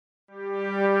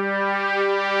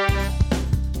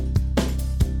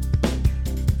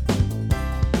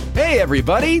Hey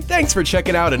everybody, thanks for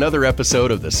checking out another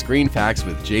episode of the Screen Facts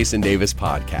with Jason Davis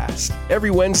podcast.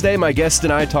 Every Wednesday, my guest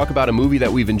and I talk about a movie that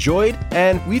we've enjoyed,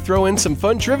 and we throw in some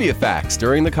fun trivia facts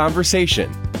during the conversation.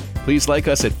 Please like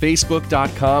us at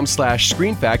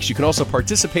facebook.com/screenfacts. You can also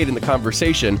participate in the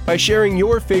conversation by sharing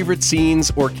your favorite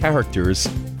scenes or characters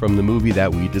from the movie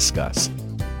that we discuss.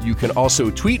 You can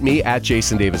also tweet me at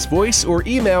Jason Davis Voice or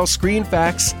email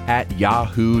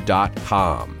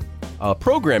screenfacts@yahoo.com. A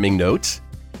programming note: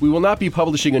 we will not be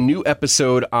publishing a new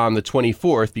episode on the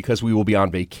 24th because we will be on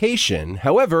vacation.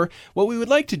 However, what we would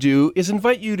like to do is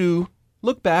invite you to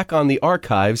look back on the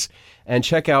archives and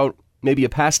check out maybe a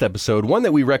past episode. One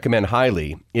that we recommend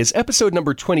highly is episode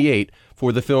number 28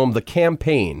 for the film The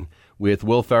Campaign with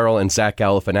Will Ferrell and Zach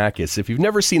Galifianakis. If you've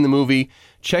never seen the movie,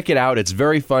 check it out. It's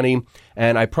very funny,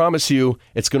 and I promise you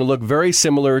it's going to look very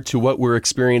similar to what we're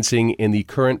experiencing in the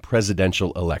current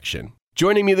presidential election.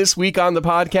 Joining me this week on the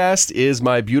podcast is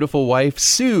my beautiful wife,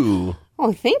 Sue.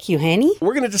 Oh, thank you, honey.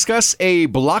 We're going to discuss a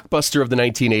blockbuster of the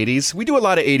 1980s. We do a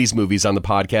lot of 80s movies on the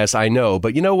podcast, I know,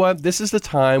 but you know what? This is the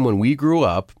time when we grew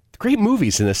up. Great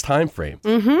movies in this time frame.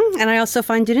 And I also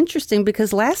find it interesting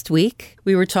because last week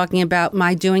we were talking about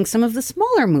my doing some of the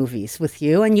smaller movies with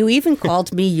you, and you even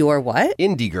called me your what?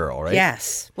 Indie girl, right?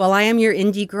 Yes. Well, I am your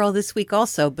indie girl this week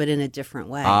also, but in a different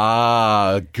way.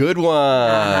 Ah, good one.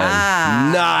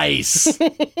 Nice.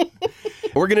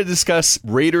 We're going to discuss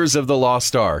Raiders of the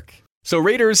Lost Ark. So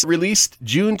Raiders released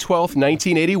June 12th,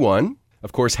 1981.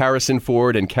 Of course, Harrison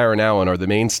Ford and Karen Allen are the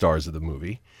main stars of the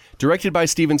movie. Directed by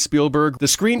Steven Spielberg, the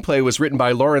screenplay was written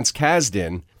by Lawrence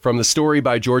Kasdan from the story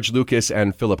by George Lucas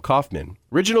and Philip Kaufman.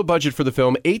 Original budget for the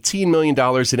film, $18 million.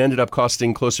 It ended up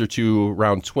costing closer to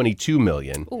around $22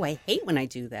 million. Oh, I hate when I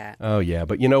do that. Oh, yeah.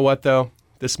 But you know what, though?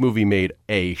 This movie made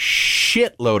a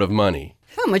shitload of money.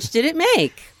 How much did it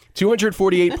make?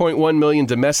 $248.1 million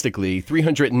domestically,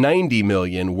 $390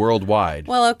 million worldwide.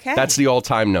 Well, okay. That's the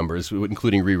all-time numbers,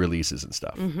 including re-releases and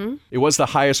stuff. It was the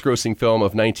highest-grossing film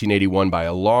of 1981 by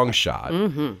a long shot.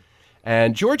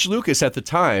 And George Lucas, at the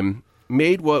time,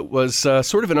 made what was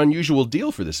sort of an unusual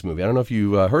deal for this movie. I don't know if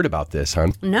you heard about this,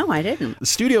 hon. No, I didn't. The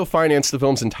studio financed the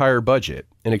film's entire budget.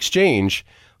 In exchange,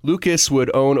 Lucas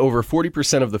would own over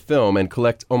 40% of the film and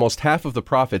collect almost half of the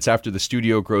profits after the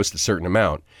studio grossed a certain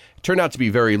amount. It turned out to be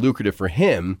very lucrative for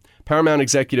him. Paramount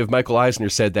executive Michael Eisner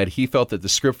said that he felt that the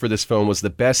script for this film was the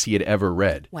best he had ever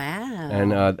read. Wow.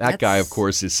 And that guy, of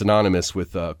course, is synonymous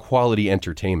with quality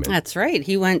entertainment. That's right.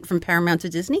 He went from Paramount to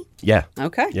Disney? Yeah.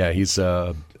 Okay. Yeah, he's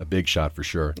a big shot for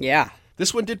sure. Yeah.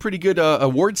 This one did pretty good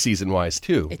award season-wise,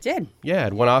 too. It did. Yeah,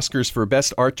 it won Oscars for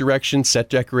Best Art Direction,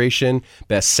 Set Decoration,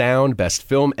 Best Sound, Best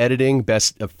Film Editing,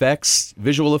 Best Effects,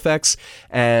 Visual Effects,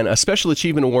 and a Special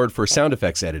Achievement Award for Sound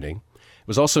Effects Editing. It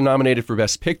was also nominated for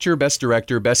Best Picture, Best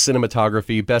Director, Best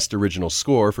Cinematography, Best Original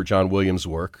Score for John Williams'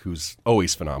 work, who's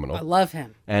always phenomenal. I love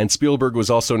him. And Spielberg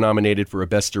was also nominated for a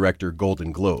Best Director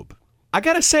Golden Globe. I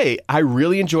gotta say, I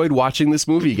really enjoyed watching this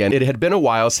movie again. It had been a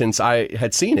while since I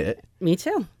had seen it. Me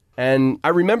too. And I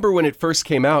remember when it first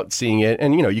came out, seeing it,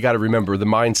 and you know, you got to remember the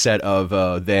mindset of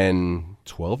then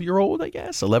 12-year-old, I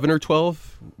guess, 11 or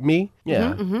 12, me.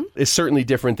 Yeah, It's certainly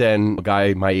different than a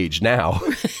guy my age now.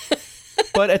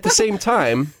 But at the same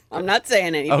time, I'm not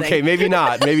saying anything. Okay, maybe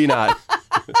not.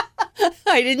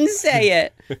 I didn't say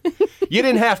it. You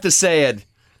didn't have to say it.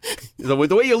 The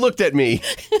way you looked at me.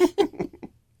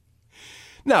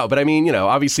 No, but I mean, you know,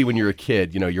 obviously when you're a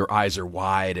kid, you know, your eyes are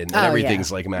wide and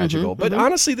everything's like magical. But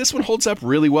honestly, this one holds up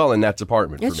really well in that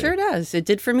department for me. It sure does. It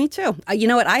did for me too. You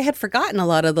know what? I had forgotten a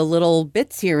lot of the little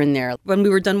bits here and there. When we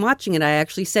were done watching it, I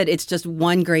actually said it's just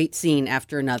one great scene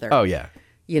after another. Oh, yeah.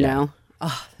 You know?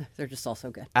 Oh, they're just all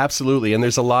so good. Absolutely. And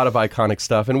there's a lot of iconic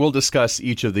stuff. And we'll discuss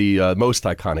each of the most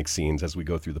iconic scenes as we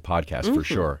go through the podcast for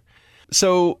sure.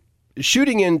 So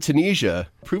shooting in Tunisia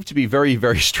proved to be very,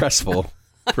 very stressful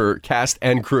for cast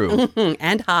and crew.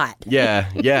 And hot. Yeah,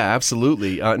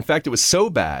 absolutely. In fact, it was so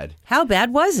bad. How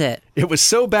bad was it? It was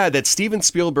so bad that Steven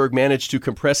Spielberg managed to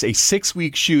compress a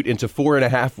 6-week shoot into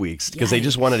 4.5 weeks because they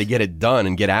just wanted to get it done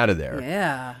and get out of there.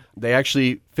 Yeah. They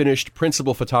actually finished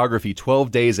principal photography 12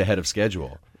 days ahead of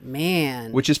schedule.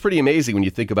 Man. Which is pretty amazing when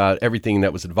you think about everything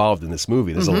that was involved in this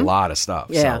movie. There's a lot of stuff.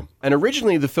 Yeah. So. And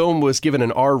originally the film was given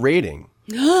an R rating.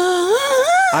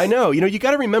 I know. You know, you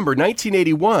got to remember,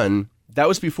 1981... that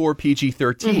was before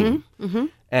PG-13.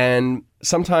 And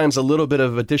sometimes a little bit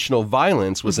of additional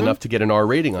violence was enough to get an R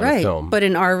rating on a film. But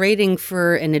an R rating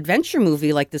for an adventure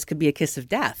movie like this could be a kiss of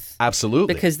death.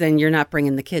 Absolutely. Because then you're not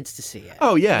bringing the kids to see it.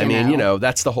 Oh, yeah. I mean,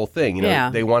 that's the whole thing.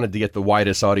 They wanted to get the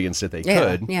widest audience that they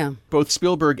could. Yeah. Both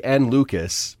Spielberg and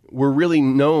Lucas were really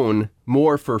known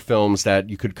more for films that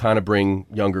you could kind of bring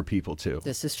younger people to.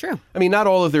 This is true. I mean, not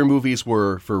all of their movies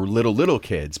were for little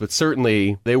kids, but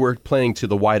certainly they were playing to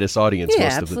the widest audience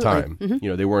most of the time.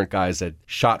 They weren't guys that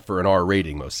shot for an R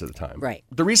rating most of the time. Right.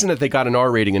 The reason that they got an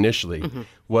R rating initially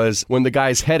was when the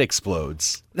guy's head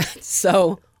explodes. That's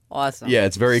so awesome. Yeah,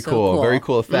 it's very cool. Very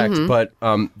cool effect. But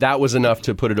that was enough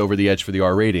to put it over the edge for the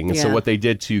R rating. And so what they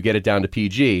did to get it down to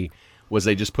PG was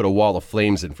they just put a wall of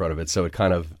flames in front of it. So it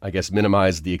kind of, I guess,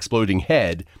 minimized the exploding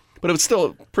head. But it was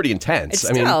still pretty intense.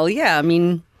 I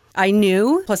mean, I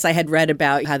knew. Plus, I had read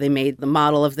about how they made the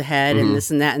model of the head and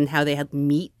this and that, and how they had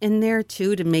meat in there,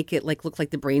 too, to make it look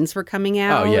like the brains were coming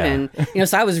out. Oh, yeah. And,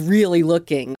 so I was really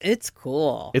looking. It's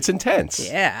cool. It's intense.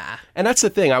 Yeah. And that's the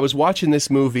thing. I was watching this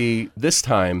movie this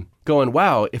time going,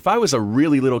 wow, if I was a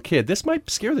really little kid, this might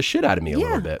scare the shit out of me a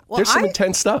little bit. Well, there's some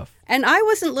intense stuff. And I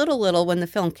wasn't little when the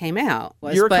film came out.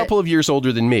 You're a couple of years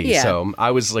older than me, so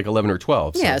I was like 11 or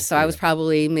 12. So I was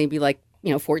probably maybe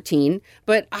 14.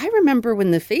 But I remember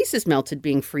when the faces melted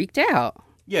being freaked out.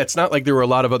 Yeah, it's not like there were a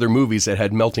lot of other movies that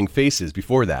had melting faces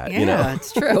before that. Yeah,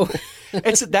 it's true.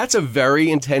 That's a very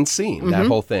intense scene, that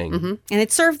whole thing. And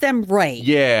it served them right.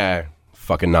 Yeah,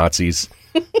 fucking Nazis.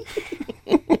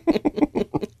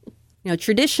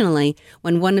 Traditionally,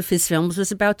 when one of his films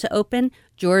was about to open,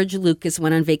 George Lucas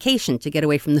went on vacation to get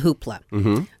away from the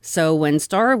hoopla. So when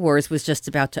Star Wars was just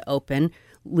about to open,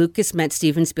 Lucas met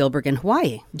Steven Spielberg in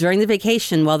Hawaii. During the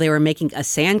vacation, while they were making a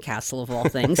sandcastle of all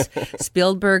things,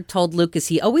 Spielberg told Lucas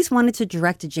he always wanted to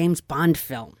direct a James Bond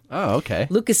film. Oh, okay.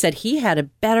 Lucas said he had a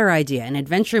better idea, an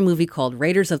adventure movie called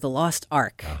Raiders of the Lost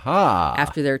Ark. Aha.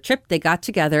 After their trip, they got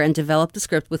together and developed the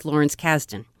script with Lawrence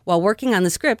Kasdan. While working on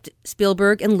the script,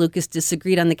 Spielberg and Lucas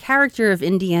disagreed on the character of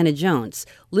Indiana Jones.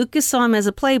 Lucas saw him as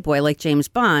a playboy like James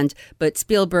Bond, but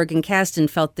Spielberg and Kasdan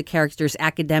felt the character's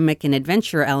academic and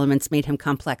adventure elements made him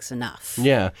complex enough.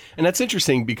 Yeah, and that's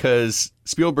interesting because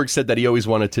Spielberg said that he always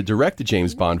wanted to direct a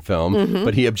James Bond film,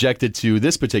 but he objected to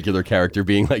this particular character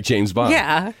being like James Bond.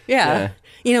 Yeah.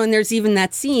 And there's even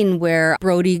that scene where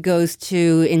Brody goes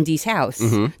to Indy's house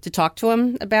to talk to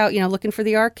him about, looking for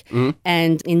the Ark,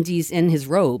 and Indy's in his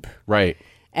robe. Right.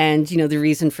 And, the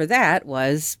reason for that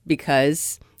was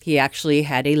because he actually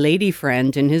had a lady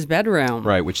friend in his bedroom.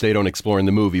 Right, which they don't explore in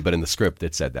the movie, but in the script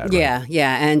it said that, right?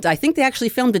 Yeah. And I think they actually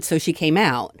filmed it so she came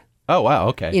out. Oh, wow,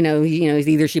 okay.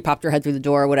 Either she popped her head through the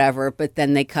door or whatever, but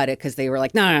then they cut it because they were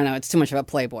like, no, it's too much of a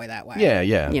playboy that way.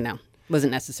 Yeah.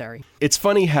 Wasn't necessary. It's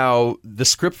funny how the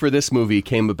script for this movie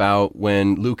came about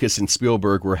when Lucas and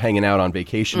Spielberg were hanging out on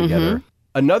vacation together.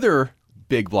 Another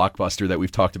big blockbuster that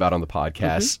we've talked about on the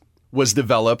podcast was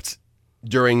developed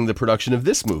during the production of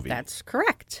this movie. That's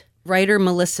correct. Writer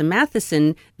Melissa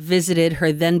Matheson visited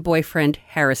her then-boyfriend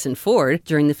Harrison Ford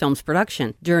during the film's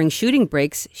production. During shooting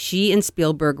breaks, she and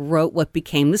Spielberg wrote what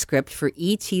became the script for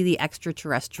E.T. the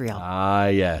Extraterrestrial. Ah,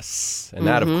 yes. And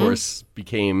that, of course,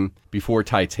 became, before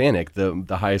Titanic,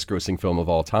 the highest-grossing film of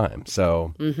all time.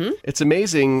 So it's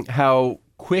amazing how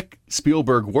quick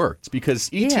Spielberg worked, because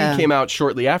E.T. came out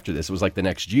shortly after this. It was like the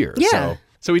next year. Yeah.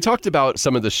 So we talked about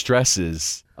some of the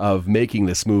stresses of making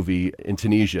this movie in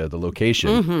Tunisia, the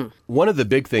location. One of the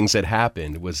big things that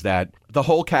happened was that the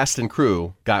whole cast and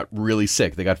crew got really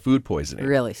sick. They got food poisoning.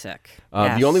 Really sick.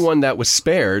 The only one that was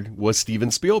spared was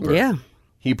Steven Spielberg. Yeah.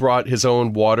 He brought his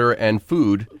own water and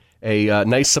food, a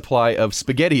nice supply of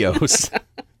SpaghettiOs.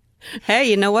 Hey,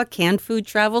 you know what? Canned food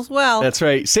travels well. That's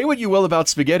right. Say what you will about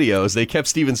SpaghettiOs. They kept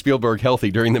Steven Spielberg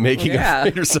healthy during the making of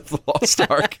Raiders of the Lost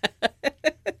Ark.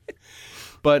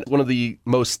 But one of the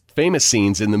most famous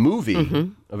scenes in the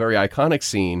movie, a very iconic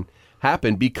scene,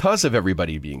 happened because of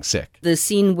everybody being sick. The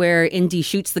scene where Indy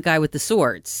shoots the guy with the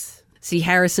swords. See,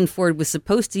 Harrison Ford was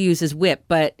supposed to use his whip,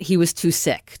 but he was too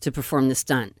sick to perform the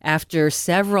stunt. After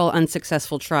several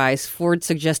unsuccessful tries, Ford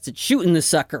suggested shooting the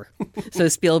sucker. So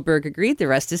Spielberg agreed. The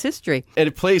rest is history. And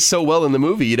it plays so well in the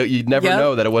movie, you'd never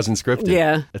know that it wasn't scripted.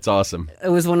 Yeah. It's awesome. It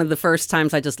was one of the first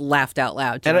times I just laughed out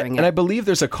loud during it. And I believe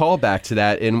there's a callback to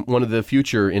that in one of the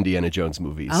future Indiana Jones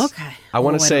movies. Okay. I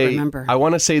want to say remember. I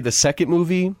want to say the second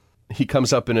movie, he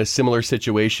comes up in a similar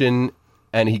situation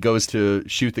and he goes to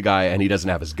shoot the guy and he doesn't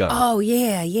have his gun. Oh,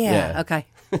 yeah. Okay.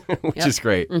 Which is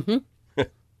great.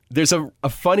 There's a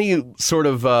funny sort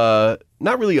of,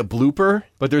 not really a blooper,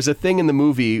 but there's a thing in the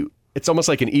movie it's almost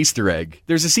like an Easter egg.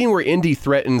 There's a scene where Indy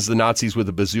threatens the Nazis with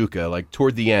a bazooka, like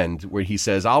toward the end, where he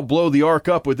says, "I'll blow the Ark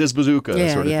up with this bazooka,"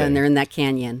 Yeah, sort of thing. and they're in that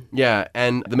canyon. Yeah,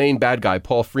 and the main bad guy,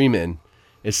 Paul Freeman,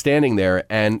 is standing there,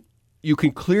 and you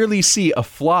can clearly see a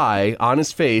fly on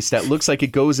his face that looks like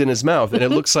it goes in his mouth, and it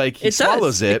looks like he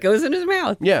swallows it. It goes in his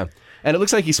mouth. Yeah. And it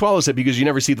looks like he swallows it because you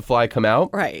never see the fly come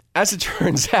out. Right. As it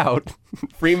turns out,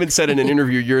 Freeman said in an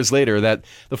interview years later that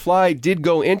the fly did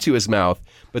go into his mouth,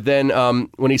 but then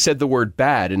when he said the word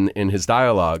bad in his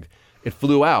dialogue, it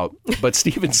flew out. But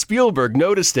Steven Spielberg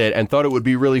noticed it and thought it would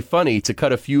be really funny to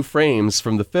cut a few frames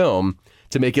from the film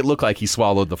to make it look like he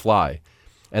swallowed the fly.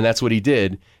 And that's what he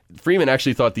did. Freeman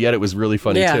actually thought the edit was really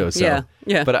funny too. So.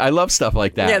 Yeah. But I love stuff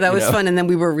like that. Yeah, that was fun. And then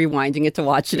we were rewinding it to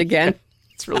watch it again.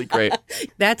 It's really great.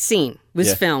 That scene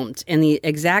was filmed in the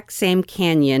exact same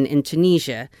canyon in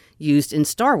Tunisia used in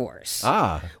Star Wars.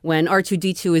 When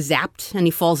R2-D2 is zapped and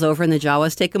he falls over and the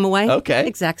Jawas take him away. Okay.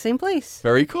 Exact same place.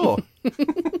 Very cool.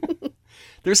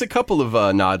 There's a couple of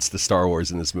nods to Star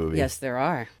Wars in this movie. Yes, there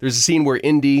are. There's a scene where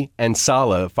Indy and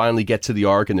Sala finally get to the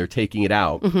Ark and they're taking it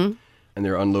out. And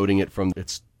they're unloading it from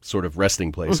its sort of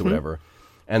resting place or whatever.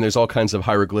 And there's all kinds of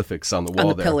hieroglyphics on the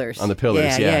wall there. Pillars. On the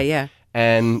pillars, yeah. Yeah.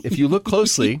 And if you look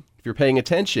closely, if you're paying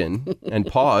attention and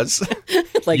pause,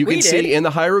 Like you we can did. see in the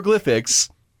hieroglyphics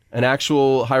an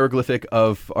actual hieroglyphic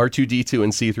of R2-D2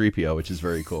 and C-3PO, which is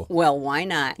very cool. Well, why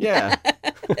not? Yeah.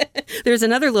 There's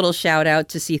another little shout out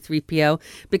to C-3PO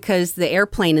because the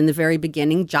airplane in the very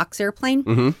beginning, Jock's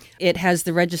airplane, it has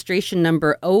the registration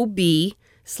number OB/CPO.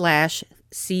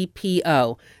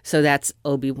 So that's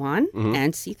Obi-Wan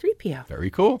and C-3PO. Very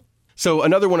cool. So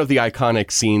another one of the iconic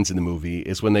scenes in the movie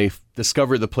is when they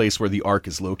discover the place where the Ark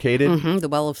is located. The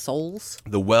Well of Souls.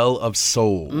 The Well of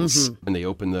Souls. And they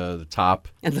open the top.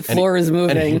 And the floor is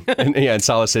moving. And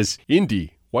Sala says,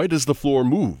 "Indy, why does the floor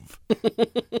move?"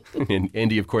 And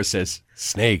Indy, of course, says,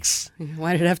 "Snakes.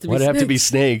 Why did it have to be Why'd it snakes? have to be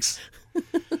snakes?"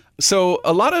 So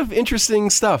a lot of interesting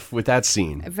stuff with that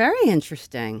scene. Very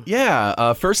interesting.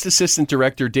 Yeah. First assistant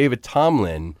director David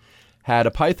Tomlin had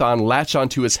a python latch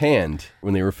onto his hand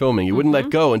when they were filming. He wouldn't let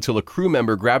go until a crew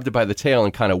member grabbed it by the tail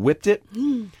and kind of whipped it.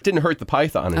 Didn't hurt the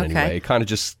python in any way. It kind of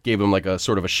just gave him like a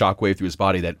sort of a shockwave through his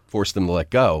body that forced him to let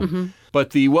go.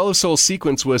 But the Well of Souls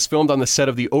sequence was filmed on the set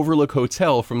of the Overlook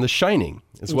Hotel from The Shining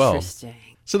as well. Interesting.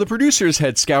 So the producers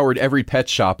had scoured every pet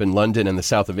shop in London and the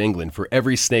south of England for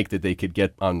every snake that they could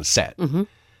get on the set.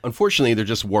 Unfortunately, there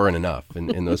just weren't enough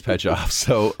in those pet shops.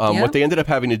 So what they ended up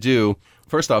having to do,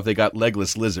 first off, they got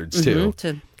legless lizards too.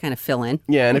 To kind of fill in.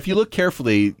 Yeah, and if you look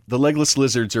carefully, the legless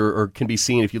lizards can be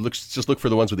seen if you just look for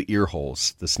the ones with the ear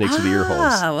holes, the snakes with the ear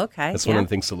holes. Oh, okay. That's one of the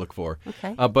things to look for.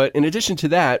 Okay. But in addition to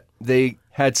that, they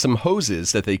had some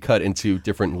hoses that they cut into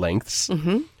different lengths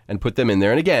and put them in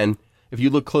there. And again, if you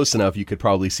look close enough, you could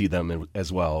probably see them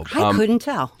as well. I couldn't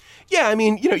tell. Yeah, I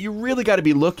mean, you really got to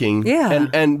be looking. Yeah.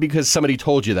 And because somebody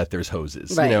told you that there's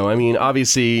hoses. Right. I mean,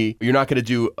 obviously, you're not going to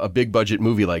do a big budget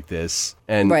movie like this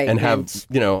and have,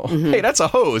 hey, that's a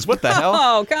hose. What the hell?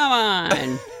 Oh, come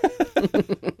on.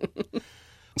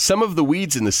 Some of the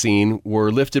weeds in the scene were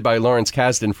lifted by Lawrence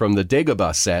Kasdan from the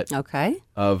Dagobah set Okay.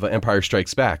 of Empire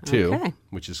Strikes Back, too, Okay.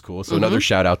 which is cool. So another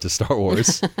shout out to Star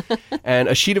Wars. And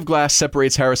a sheet of glass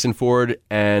separates Harrison Ford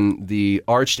and the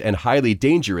arched and highly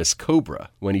dangerous Cobra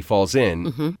when he falls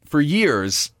in. For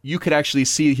years, you could actually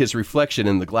see his reflection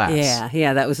in the glass.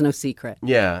 Yeah, that was no secret.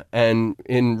 Yeah, and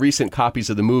in recent copies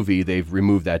of the movie, they've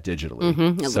removed that digitally.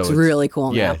 It looks really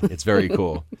cool Yeah, now. it's very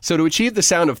cool. So to achieve the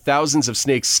sound of thousands of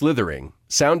snakes slithering,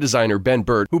 sound designer Ben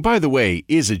Burtt, who, by the way,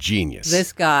 is a genius.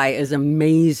 This guy is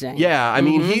amazing. Yeah, I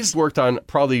mean, he's worked on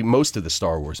probably most of the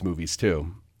Star Wars movies,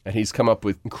 too. And he's come up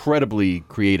with incredibly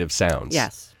creative sounds.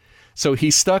 Yes. So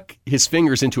he stuck his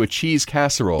fingers into a cheese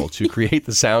casserole to create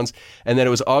the sounds, and then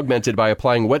it was augmented by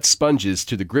applying wet sponges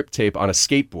to the grip tape on a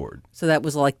skateboard. So that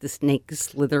was like the snake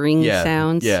slithering Yeah,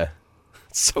 sounds. yeah.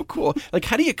 It's so cool. Like,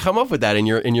 how do you come up with that in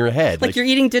your head? Like you're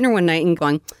eating dinner one night and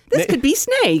going, this could be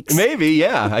snakes. Maybe,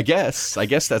 yeah, I guess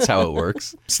that's how it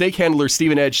works. Snake handler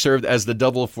Stephen Edge served as the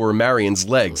double for Marion's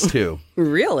legs, too.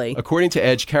 Really? According to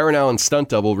Edge, Karen Allen's stunt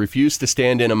double refused to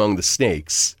stand in among the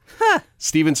snakes.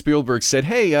 Steven Spielberg said,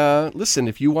 hey, listen,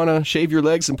 if you want to shave your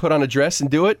legs and put on a dress and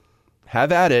do it,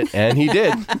 have at it. And he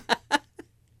did.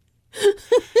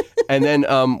 And then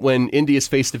when Indy is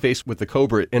face-to-face with the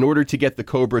Cobra, in order to get the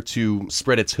Cobra to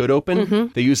spread its hood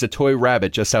open, they used a toy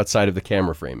rabbit just outside of the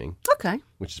camera framing. Okay.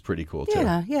 Which is pretty cool, too.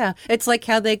 Yeah. It's like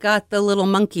how they got the little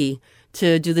monkey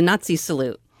to do the Nazi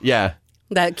salute. Yeah.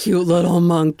 That cute little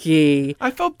monkey.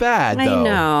 I felt bad, though. I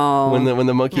know. When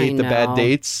the monkey ate the bad know.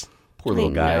 dates. Poor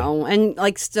little guy. No, and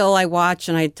like still I watch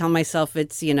and I tell myself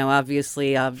it's,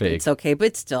 obviously it's okay, but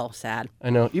it's still sad. I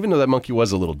know. Even though that monkey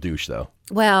was a little douche, though.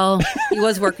 Well, he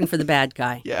was working for the bad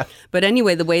guy. Yeah. But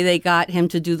anyway, the way they got him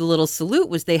to do the little salute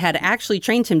was they had actually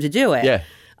trained him to do it. Yeah.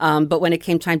 But when it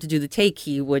came time to do the take,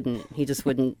 he just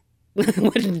wouldn't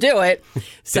wouldn't do it.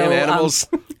 So, Damn animals.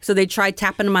 So they tried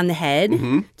tapping him on the head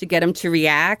to get him to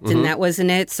react, and that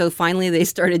wasn't it. So finally they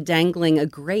started dangling a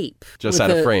grape. Just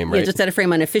out of frame, right? Yeah, just out of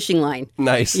frame on a fishing line.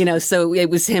 Nice. So it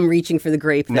was him reaching for the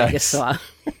grape that you saw.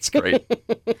 That's great.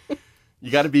 You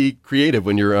got to be creative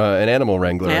when you're an animal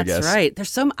wrangler, I guess.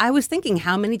 That's right. I was thinking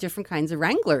how many different kinds of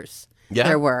wranglers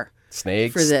there were.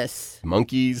 Snakes. For this.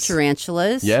 Monkeys.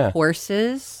 Tarantulas. Yeah.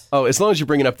 Horses. Oh, as long as you're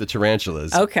bringing up the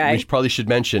tarantulas. Okay. We probably should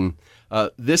mention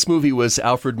this movie was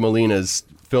Alfred Molina's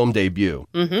film debut.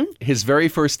 Mm-hmm. His very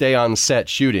first day on set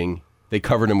shooting, they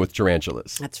covered him with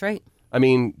tarantulas. That's right. I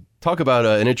mean, talk about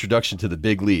an introduction to the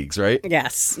big leagues, right?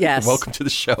 Yes. Welcome to the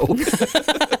show.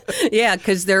 Yeah,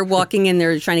 because they're walking in,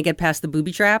 they're trying to get past the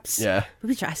booby traps. Yeah.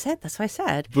 Booby traps. That's what I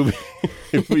said.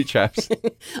 Booby traps.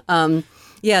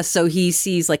 Yeah, so he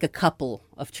sees like a couple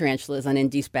of tarantulas on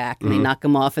Indy's back, and they knock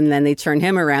him off, and then they turn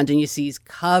him around, and you see he's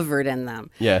covered in them.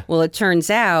 Yeah. Well, it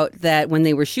turns out that when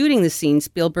they were shooting the scene,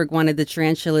 Spielberg wanted the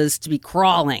tarantulas to be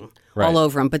crawling all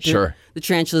over him, but the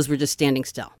tarantulas were just standing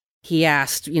still. He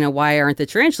asked, why aren't the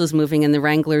tarantulas moving? And the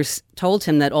wranglers told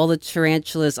him that all the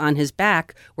tarantulas on his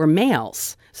back were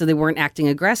males, so they weren't acting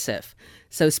aggressive.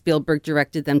 So Spielberg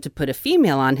directed them to put a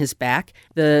female on his back.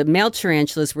 The male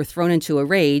tarantulas were thrown into a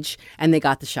rage, and they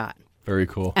got the shot. Very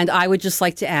cool. And I would just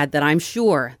like to add that I'm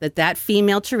sure that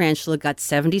female tarantula got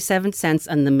 77 cents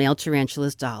on the male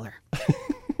tarantula's dollar.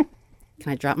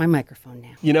 Can I drop my microphone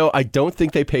now? I don't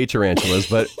think they pay tarantulas,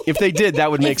 but if they did,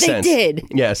 that would make sense. If they did.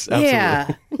 Yes, absolutely.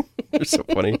 Yeah. You're so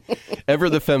funny. Ever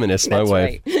the feminist, my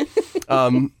wife.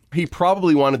 Right. He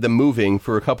probably wanted them moving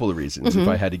for a couple of reasons, if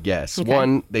I had to guess. Okay.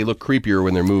 One, they look creepier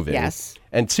when they're moving. Yes.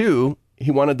 And two, he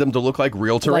wanted them to look like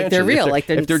real tarantulas. Like they're real.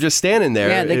 If they're just standing there.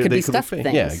 Yeah, they could be stuffed things.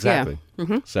 Yeah, exactly. Yeah.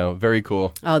 Mm-hmm. So, very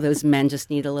cool. Oh, those men just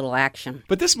need a little action.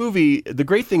 But this movie, the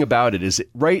great thing about it is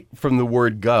right from the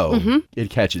word go, it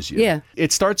catches you. Yeah.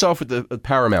 It starts off with the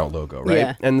Paramount logo, right?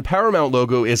 Yeah. And the Paramount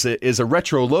logo is a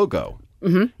retro logo.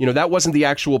 Mm-hmm. That wasn't the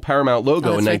actual Paramount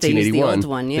logo in 1981. They used the old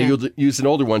one, yeah. They used an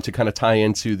older one to kind of tie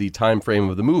into the time frame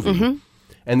of the movie.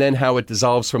 And then how it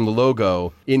dissolves from the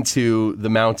logo into the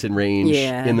mountain range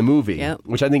in the movie,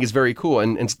 which I think is very cool.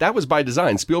 And that was by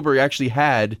design. Spielberg actually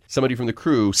had somebody from the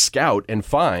crew scout and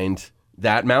find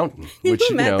that mountain. Which,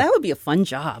 that would be a fun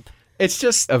job. It's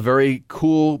just a very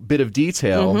cool bit of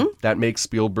detail that makes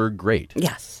Spielberg great.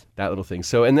 Yes. That little thing.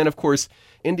 So, and then of course,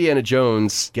 Indiana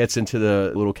Jones gets into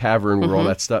the little cavern where all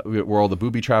that stuff, where all the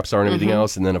booby traps are and everything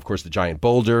else, and then of course the giant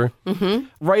boulder.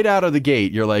 Right out of the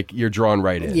gate, you're drawn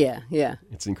right in. Yeah.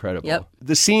 It's incredible. Yep.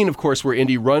 The scene, of course, where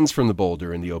Indy runs from the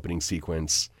boulder in the opening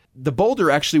sequence, the boulder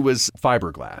actually was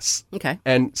fiberglass. Okay.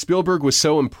 And Spielberg was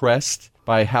so impressed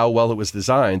by how well it was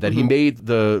designed that he made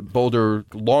the boulder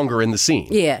longer in the scene.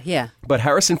 Yeah. But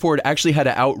Harrison Ford actually had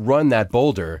to outrun that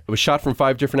boulder. It was shot from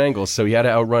 5 different angles, so he had to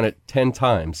outrun it 10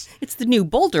 times. It's the new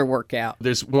boulder workout.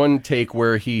 There's one take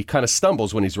where he kind of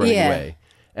stumbles when he's running away.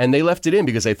 And they left it in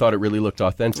because they thought it really looked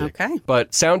authentic. Okay.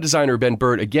 But sound designer Ben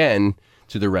Burt, again,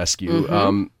 to the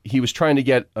rescue. He was trying to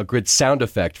get a good sound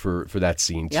effect for that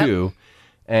scene, too.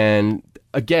 And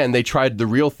again, they tried the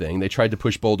real thing. They tried to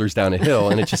push boulders down a hill,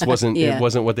 and it just wasn't it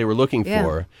wasn't what they were looking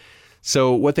for.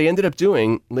 So what they ended up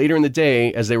doing later in the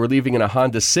day, as they were leaving in a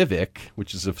Honda Civic,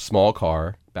 which is a small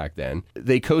car back then,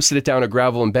 they coasted it down a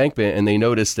gravel embankment, and they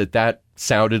noticed that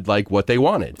sounded like what they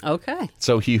wanted. Okay.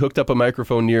 So he hooked up a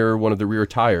microphone near one of the rear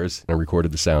tires and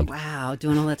recorded the sound. Wow,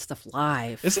 doing all that stuff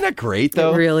live. Isn't that great,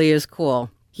 though? It really is cool.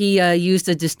 He used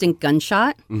a distinct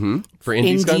gunshot. For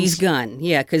Indy's gun.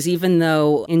 Yeah, because even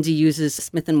though Indy uses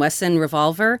Smith & Wesson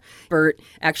revolver, Burt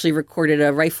actually recorded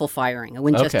a rifle firing, a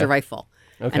Winchester rifle.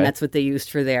 Okay. And that's what they used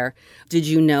for there. Did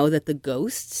you know that the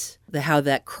ghosts, how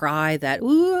that cry, that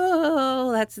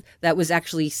ooh, that was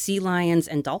actually sea lions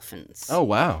and dolphins. Oh,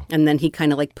 wow. And then he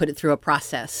kind of put it through a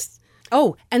process.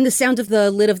 Oh, and the sound of the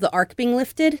lid of the Ark being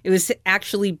lifted, it was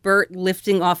actually Burt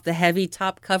lifting off the heavy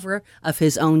top cover of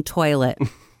his own toilet.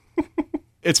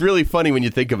 It's really funny when you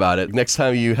think about it. Next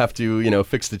time you have to,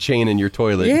 fix the chain in your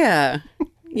toilet. Yeah.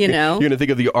 You're going to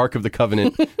think of the Ark of the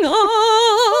Covenant.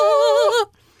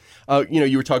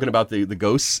 You were talking about the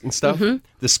ghosts and stuff.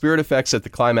 The spirit effects at the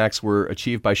climax were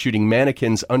achieved by shooting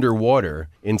mannequins underwater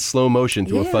in slow motion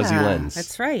through a fuzzy lens.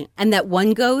 That's right. And that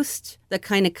one ghost that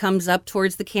kind of comes up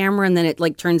towards the camera and then it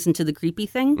turns into the creepy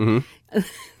thing.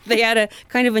 They had a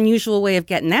kind of unusual way of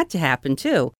getting that to happen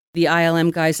too. The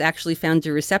ILM guys actually found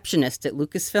a receptionist at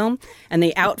Lucasfilm, and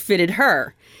they outfitted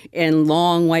her in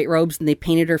long white robes, and they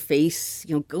painted her face,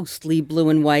 ghostly blue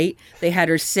and white. They had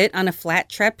her sit on a flat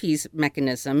trapeze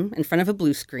mechanism in front of a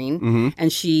blue screen,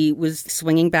 and she was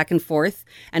swinging back and forth.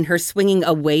 And her swinging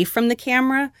away from the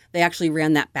camera, they actually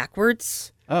ran that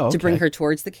backwards to bring her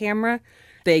towards the camera.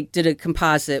 They did a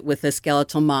composite with a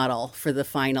skeletal model for the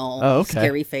final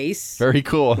scary face. Very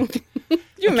cool.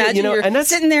 Can you imagine you're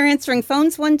sitting there answering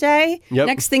phones one day? Yep.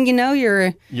 Next thing you know,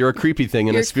 you're a creepy thing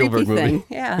in a Spielberg movie.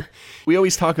 Yeah. We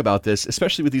always talk about this,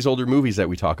 especially with these older movies that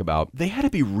we talk about. They had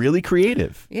to be really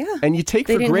creative. Yeah. And you take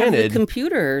they for didn't granted have the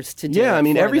computers to do Yeah, it I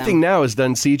mean, for everything them. now is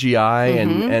done CGI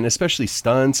and especially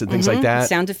stunts and things like that.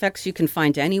 Sound effects you can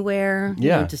find anywhere.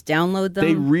 Yeah. Just download them.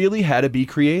 They really had to be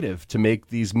creative to make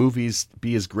these movies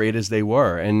be as great as they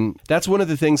were. And that's one of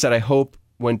the things that I hope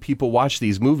when people watch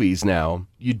these movies now,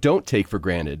 you don't take for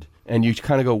granted. And you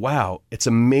kind of go, wow, it's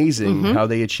amazing how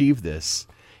they achieved this.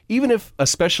 Even if a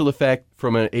special effect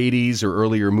from an 80s or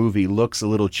earlier movie looks a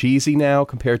little cheesy now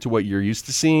compared to what you're used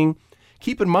to seeing,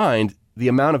 keep in mind the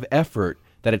amount of effort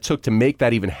that it took to make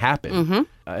that even happen.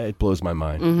 It blows my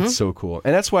mind. It's so cool.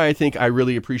 And that's why I think I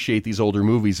really appreciate these older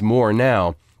movies more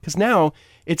now. Because now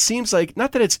it seems like,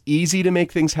 not that it's easy to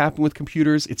make things happen with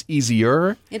computers, it's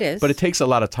easier. It is. But it takes a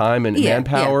lot of time and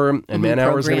manpower and man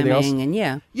hours and everything else.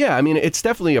 And Yeah, I mean, it's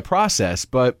definitely a process,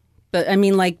 but I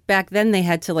mean, like back then they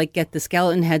had to like get the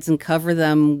skeleton heads and cover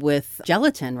them with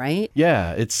gelatin, right?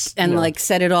 yeah, it's... And like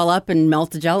set it all up and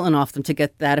melt the gelatin off them to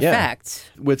get that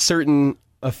effect. With certain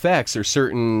effects or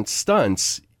certain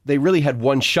stunts, they really had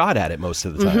one shot at it most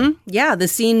of the time. Yeah, the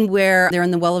scene where they're in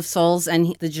the Well of Souls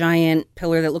and the giant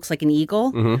pillar that looks like an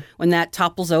eagle, when that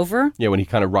topples over. Yeah, when he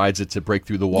kind of rides it to break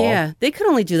through the wall. Yeah, they could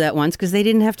only do that once because they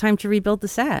didn't have time to rebuild the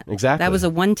set. Exactly. That was a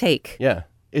one take. Yeah.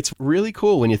 It's really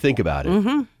cool when you think about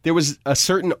it. There was a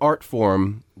certain art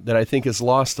form that I think is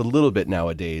lost a little bit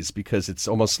nowadays because it's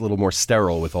almost a little more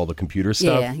sterile with all the computer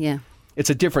stuff. Yeah. It's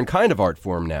a different kind of art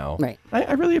form now. Right.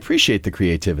 I really appreciate the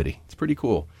creativity. It's pretty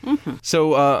cool.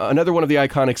 So another one of the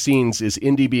iconic scenes is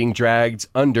Indy being dragged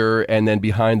under and then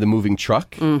behind the moving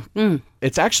truck.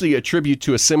 It's actually a tribute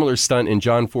to a similar stunt in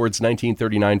John Ford's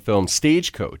 1939 film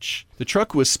Stagecoach. The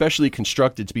truck was specially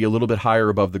constructed to be a little bit higher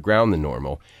above the ground than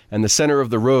normal, and the center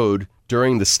of the road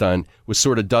during the stunt was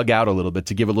sort of dug out a little bit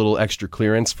to give a little extra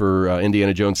clearance for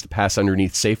Indiana Jones to pass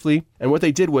underneath safely. And what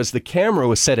they did was the camera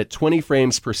was set at 20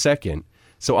 frames per second.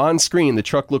 So on screen, the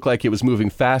truck looked like it was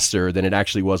moving faster than it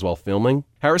actually was while filming.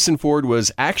 Harrison Ford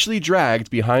was actually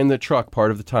dragged behind the truck part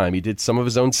of the time. He did some of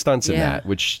his own stunts in that,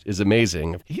 which is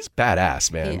amazing. He's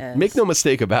badass, man. He is. Make no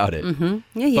mistake about it.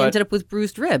 Yeah, he ended up with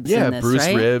bruised ribs in this, bruised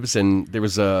right? ribs, and there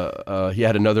was he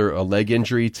had a leg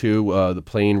injury too. The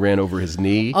plane ran over his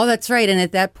knee. Oh, that's right. And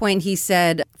at that point, he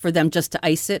said for them just to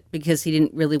ice it because he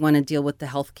didn't really want to deal with the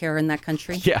health care in that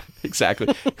country. Yeah,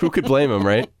 exactly. Who could blame him,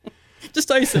 right?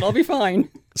 Just ice it. I'll be fine.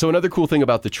 So another cool thing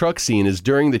about the truck scene is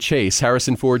during the chase,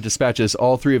 Harrison Ford dispatches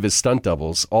all three of his stunt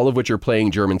doubles, all of which are playing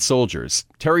German soldiers.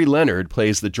 Terry Leonard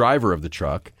plays the driver of the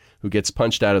truck, who gets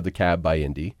punched out of the cab by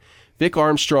Indy. Vic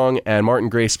Armstrong and Martin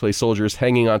Grace play soldiers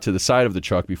hanging onto the side of the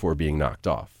truck before being knocked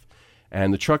off.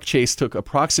 And the truck chase took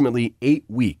approximately 8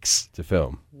 weeks to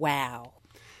film. Wow.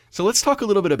 So let's talk a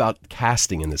little bit about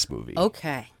casting in this movie.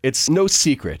 Okay. It's no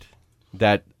secret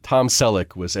that Tom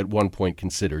Selleck was at one point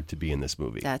considered to be in this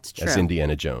movie. That's as true.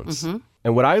 Indiana Jones.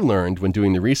 And what I learned when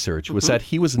doing the research was that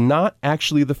he was not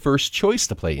actually the first choice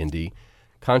to play Indy,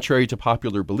 contrary to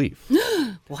popular belief.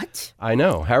 What? I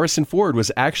know. Harrison Ford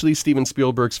was actually Steven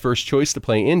Spielberg's first choice to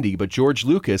play Indy, but George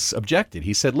Lucas objected.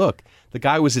 He said, look, the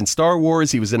guy was in Star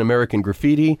Wars, he was in American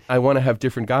Graffiti. I want to have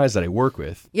different guys that I work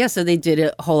with. Yeah, so they did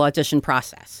a whole audition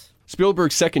process.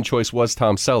 Spielberg's second choice was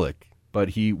Tom Selleck, but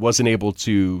he wasn't able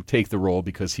to take the role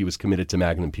because he was committed to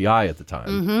Magnum P.I. at the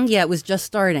time. Yeah, it was just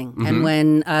starting. And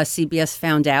when CBS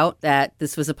found out that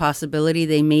this was a possibility,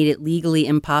 they made it legally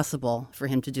impossible for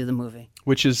him to do the movie.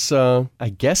 Which is,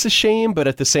 I guess, a shame, but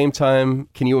at the same time,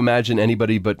 can you imagine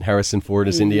anybody but Harrison Ford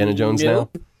as Indiana Jones now?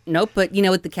 Nope, but you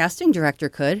know what the casting director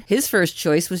could? His first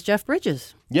choice was Jeff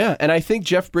Bridges. Yeah, and I think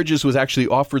Jeff Bridges was actually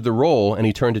offered the role and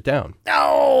he turned it down.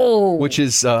 Oh! Which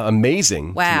is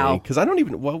amazing. Wow. Because I don't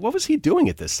even, what was he doing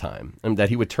at this time? And that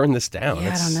he would turn this down.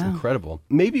 Yeah, I don't know. Incredible.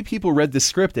 Maybe people read the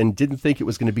script and didn't think it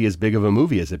was going to be as big of a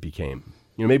movie as it became.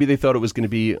 You know, maybe they thought it was going to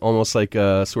be almost like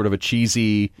a sort of a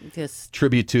cheesy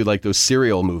tribute to like those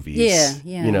serial movies.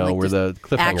 Yeah. You know, like where the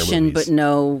cliffhanger action, movies. but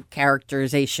no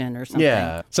characterization or something.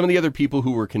 Yeah. Some of the other people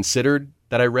who were considered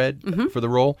that I read for the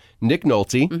role, Nick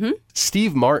Nolte,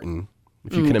 Steve Martin,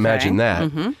 if you can imagine that.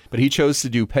 But he chose to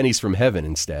do Pennies from Heaven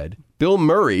instead. Bill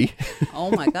Murray, Oh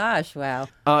my gosh! Wow.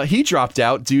 he dropped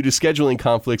out due to scheduling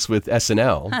conflicts with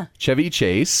SNL. Chevy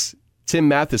Chase, Tim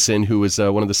Matheson, who was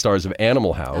one of the stars of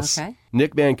Animal House. Okay.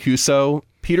 Nick Mancuso,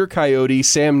 Peter Coyote,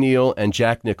 Sam Neill, and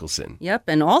Jack Nicholson. Yep,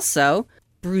 and also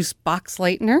Bruce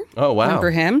Boxleitner. Oh, wow. Remember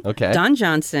him? Okay. Don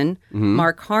Johnson,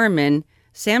 Mark Harmon,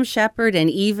 Sam Shepard, and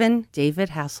even David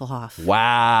Hasselhoff.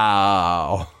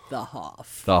 Wow. The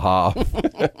Hoff. The Hoff.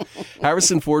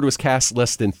 Harrison Ford was cast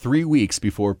less than 3 weeks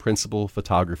before principal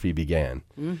photography began.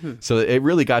 So it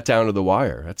really got down to the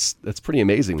wire. That's pretty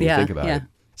amazing when you think about it.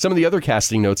 Some of the other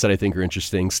casting notes that I think are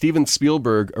interesting. Steven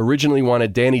Spielberg originally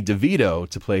wanted Danny DeVito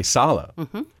to play Sallah.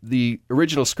 The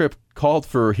original script called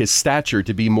for his stature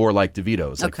to be more like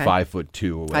DeVito's, like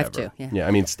 5'2" or whatever. 5'2", yeah.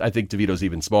 I mean, I think DeVito's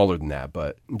even smaller than that.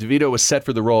 But DeVito was set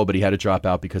for the role, but he had to drop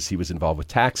out because he was involved with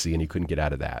Taxi and he couldn't get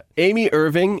out of that. Amy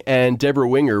Irving and Deborah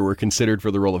Winger were considered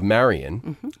for the role of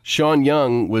Marion. Sean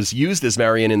Young was used as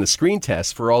Marion in the screen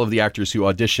test for all of the actors who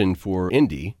auditioned for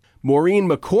Indy. Maureen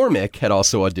McCormick had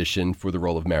also auditioned for the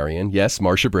role of Marion. Yes,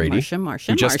 Marsha Brady.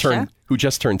 Marsha. Who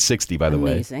just turned 60, by the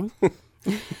way. Amazing.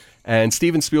 And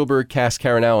Steven Spielberg cast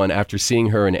Karen Allen after seeing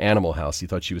her in Animal House. He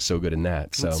thought she was so good in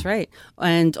that. So. That's right.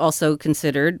 And also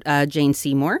considered Jane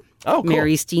Seymour. Oh, cool.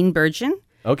 Mary Steenburgen.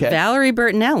 Okay. Valerie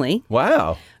Bertinelli.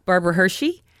 Wow. Barbara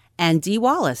Hershey. And Dee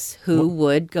Wallace, who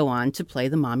would go on to play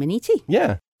the mom in E.T.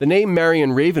 Yeah. The name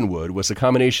Marion Ravenwood was a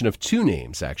combination of two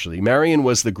names, actually. Marion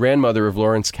was the grandmother of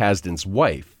Lawrence Kasdan's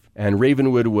wife, and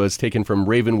Ravenwood was taken from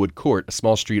Ravenwood Court, a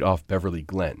small street off Beverly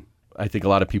Glen. I think a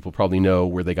lot of people probably know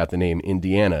where they got the name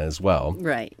Indiana as well.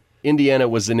 Right. Indiana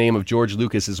was the name of George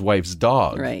Lucas's wife's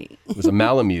dog. Right. It was a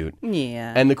Malamute.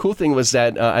 Yeah. And the cool thing was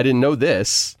that, I didn't know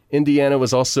this, Indiana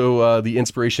was also the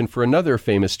inspiration for another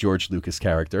famous George Lucas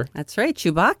character. That's right,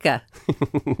 Chewbacca.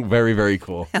 Very, very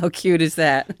cool. How cute is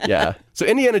that? Yeah. So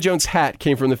Indiana Jones' hat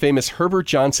came from the famous Herbert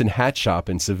Johnson hat shop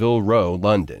in Savile Row,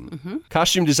 London.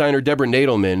 Costume designer Deborah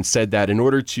Nadelman said that in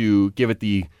order to give it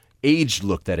the aged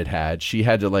look that it had, she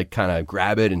had to like kind of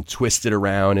grab it and twist it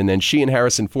around, and then she and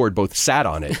Harrison Ford both sat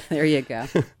on it. There you go.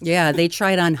 Yeah, they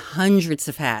tried on hundreds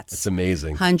of hats. It's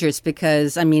amazing. Hundreds,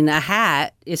 because, I mean, a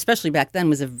hat, especially back then,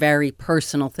 was a very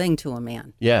personal thing to a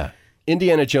man. Yeah.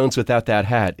 Indiana Jones without that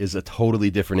hat is a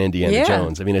totally different Indiana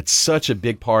Jones. I mean, it's such a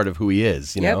big part of who he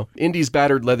is, you know? Indy's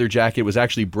battered leather jacket was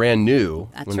actually brand new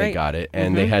when they got it,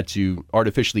 and they had to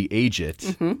artificially age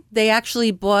it. They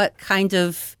actually bought kind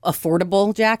of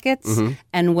affordable jackets,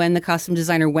 and when the costume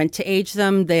designer went to age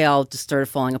them, they all just started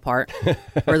falling apart.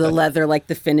 Or the leather, like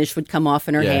the finish would come off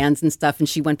in her hands and stuff, and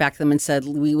she went back to them and said,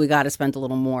 we got to spend a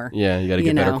little more. Yeah, you got to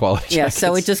get better quality jackets. Yeah,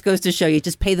 so it just goes to show you,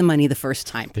 just pay the money the first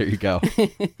time. There you go.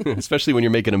 Especially when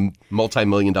you're making a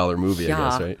multi-million-dollar movie, I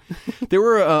guess, right? There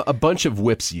were a bunch of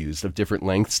whips used of different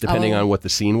lengths, depending on what the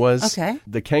scene was. Okay.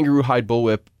 The kangaroo hide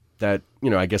bullwhip that,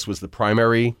 I guess was the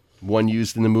primary one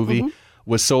used in the movie,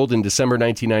 was sold in December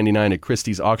 1999 at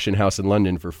Christie's auction house in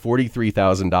London for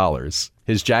 $43,000.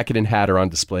 His jacket and hat are on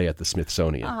display at the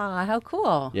Smithsonian. Ah, how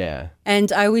cool. Yeah.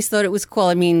 And I always thought it was cool.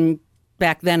 I mean,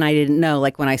 back then I didn't know,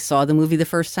 like when I saw the movie the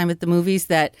first time at the movies,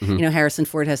 that, Harrison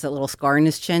Ford has that little scar in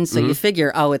his chin. So you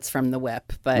figure, it's from the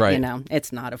whip. But,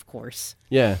 it's not, of course.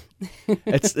 Yeah.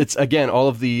 It's again, all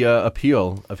of the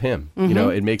appeal of him.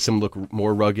 It makes him look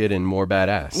more rugged and more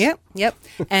badass. Yep.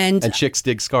 And chicks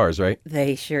dig scars, right?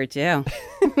 They sure do.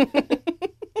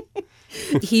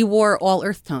 He wore all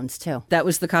earth tones, too. That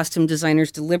was the costume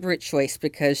designer's deliberate choice,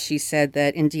 because she said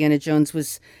that Indiana Jones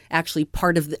was actually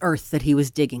part of the earth that he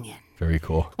was digging in. Very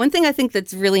cool. One thing I think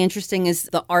that's really interesting is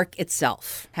the Ark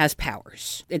itself has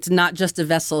powers. It's not just a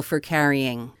vessel for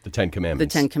carrying the Ten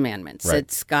Commandments. Right.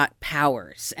 It's got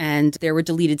powers. And there were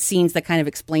deleted scenes that kind of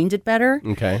explained it better.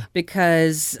 Okay.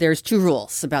 Because there's 2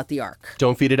 rules about the Ark.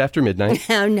 Don't feed it after midnight.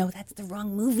 Oh, no, that's the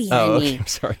wrong movie, honey. Oh, okay. I'm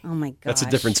sorry. Oh, my gosh. That's a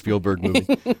different Spielberg movie.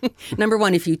 Number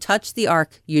 1, if you touch the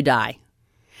Ark, you die.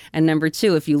 And number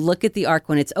 2, if you look at the Ark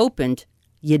when it's opened,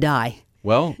 you die.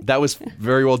 Well, that was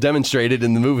very well demonstrated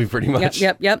in the movie, pretty much.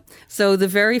 Yep. So the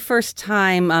very first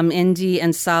time Indy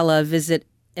and Sallah visit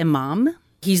Imam,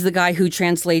 he's the guy who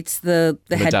translates the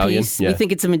headpiece. Yeah. We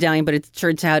think it's a medallion, but it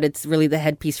turns out it's really the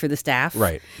headpiece for the staff.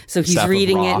 Right. So he's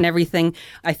reading it and everything.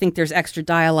 I think there's extra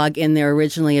dialogue in there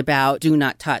originally about do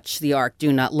not touch the Ark,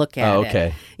 do not look at it.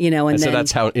 Okay. And then, so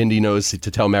that's how Indy knows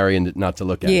to tell Marion not to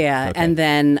look at it. Yeah, okay. And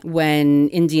then when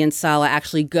Indy and Sallah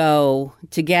actually go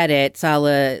to get it,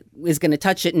 Sallah is going to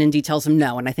touch it, and Indy tells him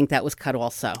no, and I think that was cut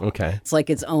also. Okay. It's like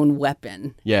its own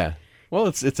weapon. Yeah. Well,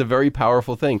 it's a very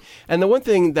powerful thing. And the one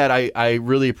thing that I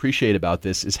really appreciate about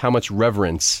this is how much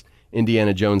reverence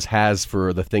Indiana Jones has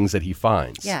for the things that he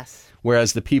finds. Yes.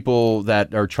 Whereas the people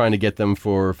that are trying to get them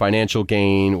for financial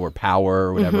gain or power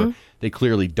or whatever, they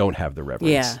clearly don't have the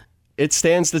reverence. Yeah. It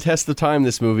stands the test of time,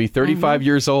 this movie, 35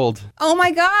 years old. Oh my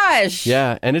gosh.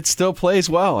 Yeah, and it still plays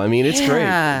well. I mean, it's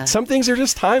great. Some things are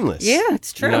just timeless. Yeah,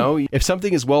 it's true. You know, if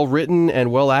something is well written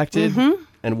and well acted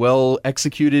and well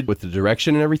executed with the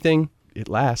direction and everything, it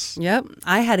lasts. Yep.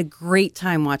 I had a great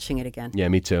time watching it again. Yeah,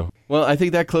 me too. Well, I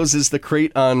think that closes the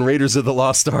crate on Raiders of the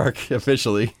Lost Ark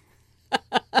officially.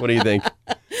 What do you think?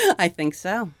 I think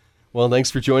so. Well,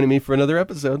 thanks for joining me for another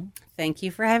episode. Thank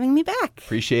you for having me back.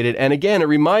 Appreciate it. And again, a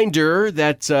reminder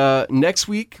that next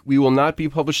week we will not be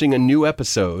publishing a new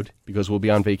episode because we'll be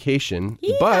on vacation.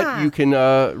 Yeah. But you can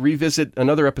revisit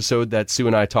another episode that Sue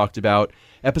and I talked about.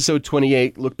 Episode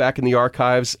 28, look back in the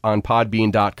archives on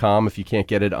podbean.com if you can't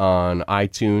get it on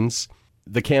iTunes.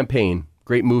 The Campaign,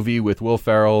 great movie with Will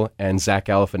Ferrell and Zach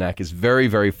Galifianakis, is very,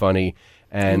 very funny.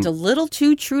 And a little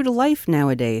too true to life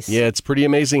nowadays. Yeah, it's pretty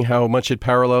amazing how much it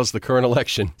parallels the current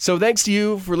election. So thanks to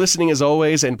you for listening as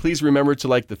always, and please remember to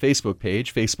like the Facebook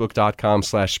page,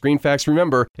 facebook.com/ScreenFacts.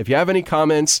 Remember, if you have any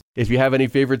comments, if you have any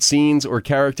favorite scenes or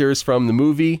characters from the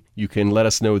movie, you can let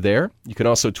us know there. You can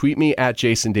also tweet me at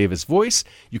Jason Davis Voice.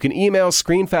 You can email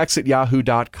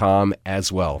screenfacts@yahoo.com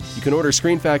as well. You can order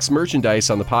ScreenFacts merchandise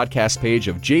on the podcast page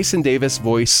of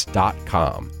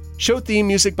jasondavisvoice.com. Show theme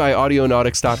music by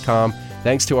audionautics.com.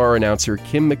 Thanks to our announcer,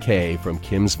 Kim McKay from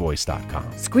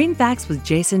kimsvoice.com. Screen Facts with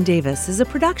Jason Davis is a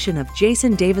production of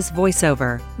Jason Davis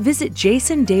VoiceOver. Visit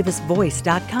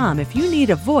jasondavisvoice.com if you need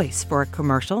a voice for a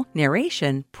commercial,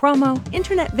 narration, promo,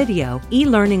 internet video,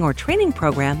 e-learning or training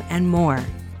program, and more.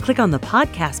 Click on the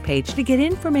podcast page to get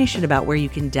information about where you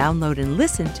can download and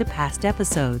listen to past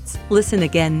episodes. Listen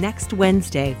again next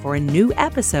Wednesday for a new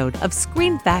episode of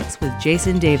Screen Facts with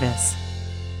Jason Davis.